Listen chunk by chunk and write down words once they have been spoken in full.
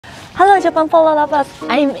Hello Japan Polo lovers!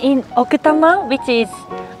 I'm in Okutama, which is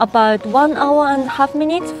about 1 hour and a half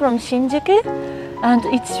minutes from Shinjuku, and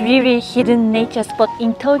it's really hidden nature spot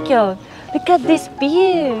in Tokyo. Look at this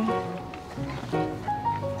view!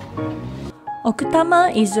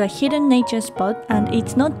 Okutama is a hidden nature spot and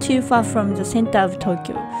it's not too far from the center of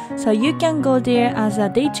Tokyo, so you can go there as a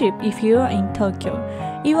day trip if you are in Tokyo.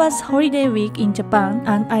 It was holiday week in Japan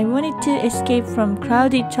and I wanted to escape from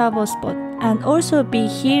crowded travel spot and also be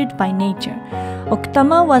healed by nature.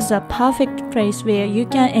 Okutama was a perfect place where you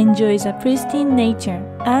can enjoy the pristine nature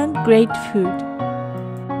and great food.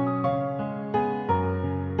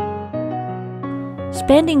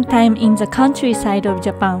 Spending time in the countryside of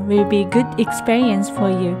Japan will be a good experience for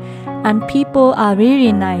you, and people are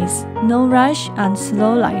really nice, no rush and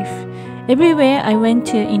slow life. Everywhere I went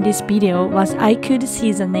to in this video was I could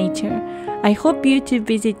see the nature. I hope you to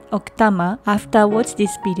visit Okutama after watch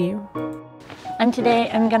this video. And today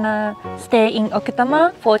I'm gonna stay in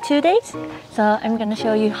Okutama for 2 days, so I'm gonna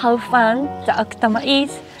show you how fun the Okutama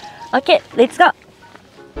is. Okay, let's go!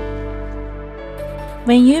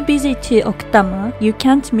 When you visit to Okutama, you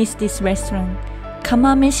can't miss this restaurant.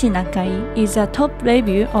 Kamameshi Nakai is a top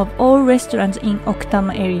review of all restaurants in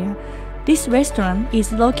Okutama area. This restaurant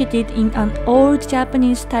is located in an old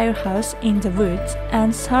Japanese-style house in the woods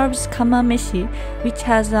and serves kamameshi, which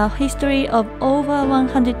has a history of over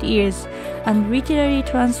 100 years and literally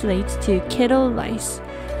translates to kettle rice,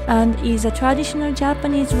 and is a traditional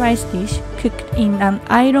Japanese rice dish cooked in an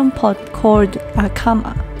iron pot called a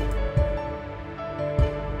kama.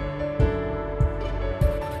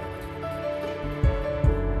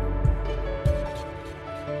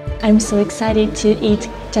 I'm so excited to eat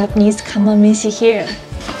Japanese kamameshi here.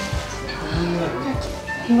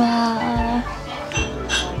 Wow.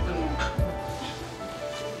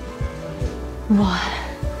 Wow.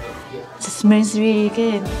 It smells really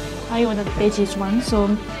good. I ordered veggies one, so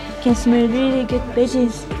you can smell really good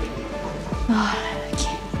veggies.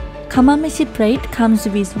 Okay. Kamameshi plate comes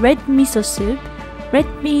with red miso soup, red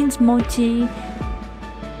beans mochi,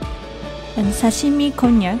 and sashimi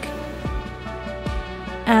konjac,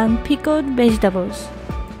 and pickled vegetables.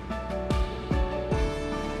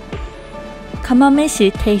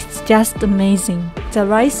 Kamameshi tastes just amazing. The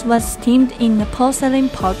rice was steamed in a porcelain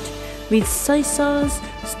pot with soy sauce,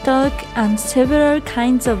 stock, and several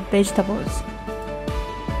kinds of vegetables.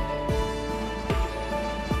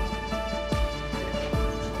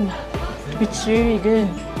 It's really good.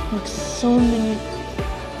 Like so many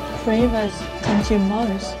flavors come to your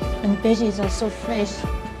mouth, and veggies are so fresh.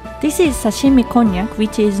 This is sashimi konjac,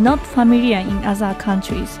 which is not familiar in other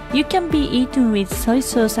countries. You can be eaten with soy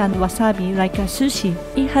sauce and wasabi like a sushi.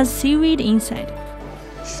 It has seaweed inside.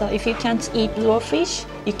 So if you can't eat raw fish,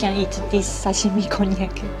 you can eat this sashimi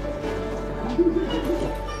konjac.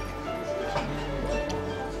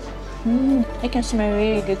 I can smell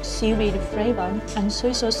really good seaweed flavor, and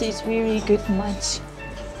soy sauce is really good match.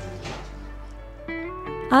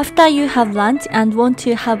 After you have lunch and want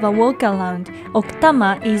to have a walk around,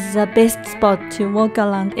 Okutama is the best spot to walk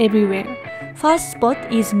around everywhere. First spot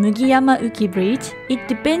is Mugiyamauki Bridge. It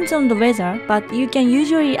depends on the weather, but you can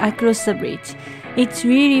usually cross the bridge. It's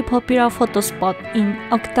really popular photo spot in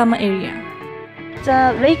Okutama area.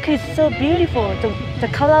 The lake is so beautiful. The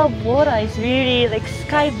color of water is really like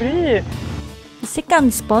sky blue. The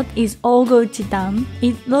second spot is Ogouchi Dam.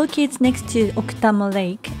 It locates next to Okutama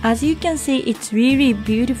Lake. As you can see, it's really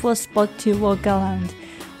beautiful spot to walk around.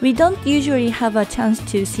 We don't usually have a chance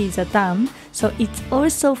to see the dam, so it's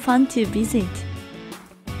also fun to visit.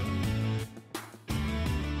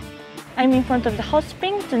 I'm in front of the hot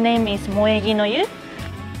spring. The name is Moegi no Yu.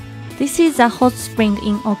 This is a hot spring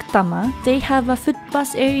in Okutama. They have a foot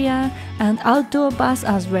bath area and outdoor bath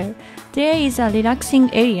as well. There is a relaxing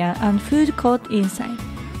area and food court inside.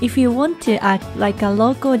 If you want to act like a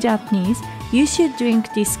local Japanese, you should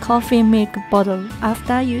drink this coffee milk bottle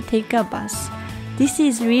after you take a bath. This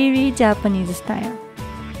is really Japanese style.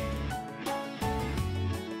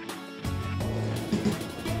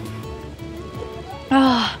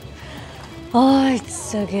 Oh, it's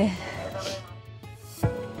so good.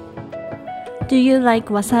 Do you like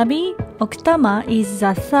wasabi? Okutama is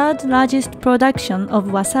the third largest production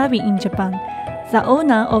of wasabi in Japan. The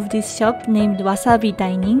owner of this shop, named Wasabi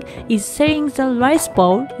Dining, is selling the rice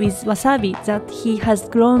bowl with wasabi that he has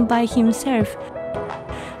grown by himself.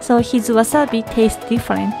 So his wasabi tastes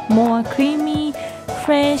different, more creamy,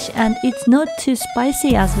 fresh, and it's not too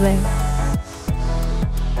spicy as well.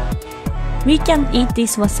 We can eat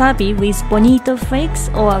this wasabi with bonito flakes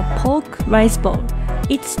or pork rice bowl.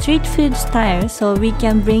 It's street food style, so we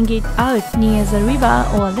can bring it out near the river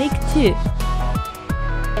or lake too.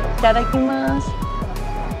 Itadakimasu.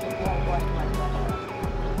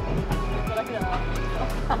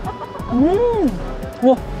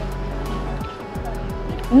 Whoa.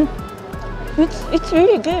 It's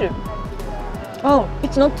really good. Oh,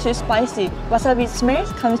 it's not too spicy. Wasabi smell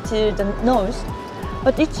comes to the nose,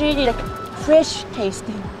 but it's really like fresh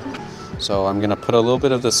tasting. So I'm gonna put a little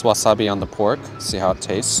bit of this wasabi on the pork, see how it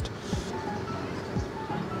tastes.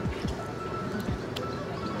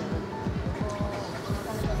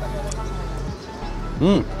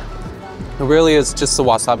 It really is just the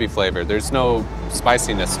wasabi flavor. There's no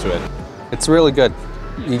spiciness to it. It's really good.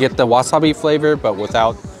 You get the wasabi flavor, but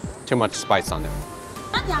without too much spice on it.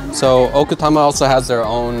 So Okutama also has their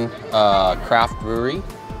own craft brewery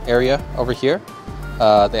area over here.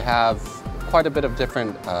 They have quite a bit of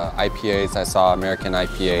different IPAs. I saw American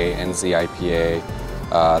IPA, NZ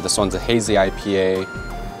IPA. This one's a hazy IPA.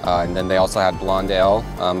 And then they also had blonde ale.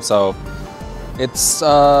 So it's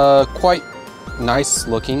quite nice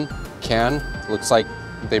looking can. Looks like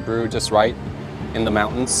they brew just right in the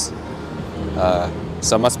mountains.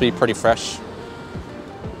 So it must be pretty fresh.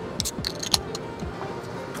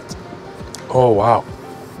 Oh, wow.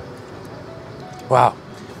 Wow.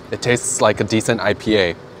 It tastes like a decent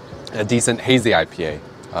IPA, a decent hazy IPA.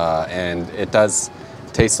 And it does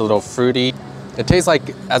taste a little fruity. It tastes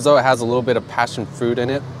like as though it has a little bit of passion fruit in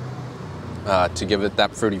it to give it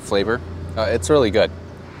that fruity flavor. It's really good.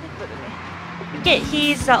 Okay,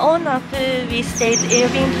 he is the owner who we stayed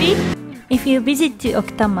Airbnb. If you visit to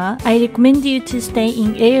Okutama, I recommend you to stay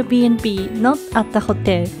in Airbnb, not at the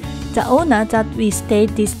hotel. The owner that we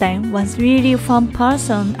stayed this time was really fun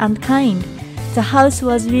person and kind. The house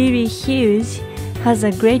was really huge, has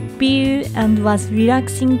a great view and was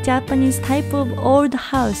relaxing Japanese type of old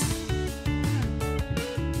house.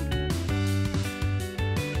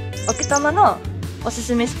 Okutama のおす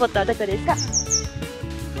すめスポットはどこですか？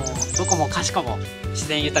どこもかしこも自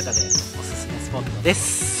然豊かでおすすめスポットで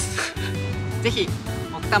す。ぜひ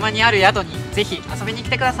奥多摩にある宿にぜひ遊びに来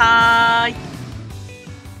てください。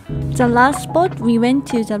The last spot we went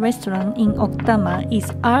to the restaurant in Okutama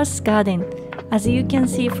is Earth Garden. As you can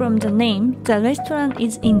see from the name, the restaurant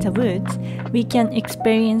is in the woods. We can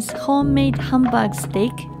experience homemade hamburg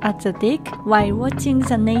steak at the deck while watching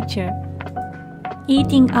the nature.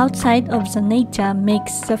 Eating outside of the nature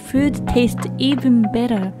makes the food taste even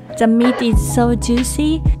better. The meat is so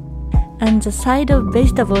juicy and the side of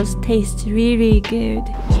vegetables taste really good.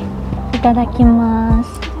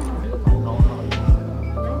 Itadakimasu.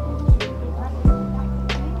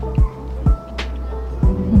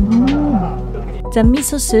 The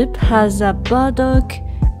miso soup has a burdock,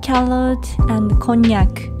 carrot, and cognac.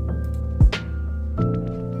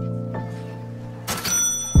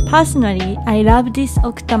 Personally, I love this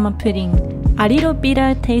Okutama pudding. A little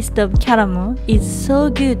bitter taste of caramel is so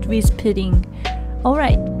good with pudding.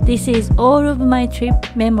 Alright, this is all of my trip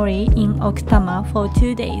memory in Okutama for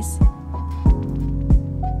 2 days.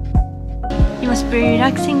 It was very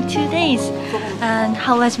relaxing 2 days. And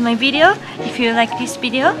how was my video? If you like this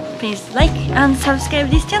video, please like and subscribe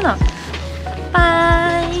this channel.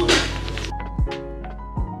 Bye!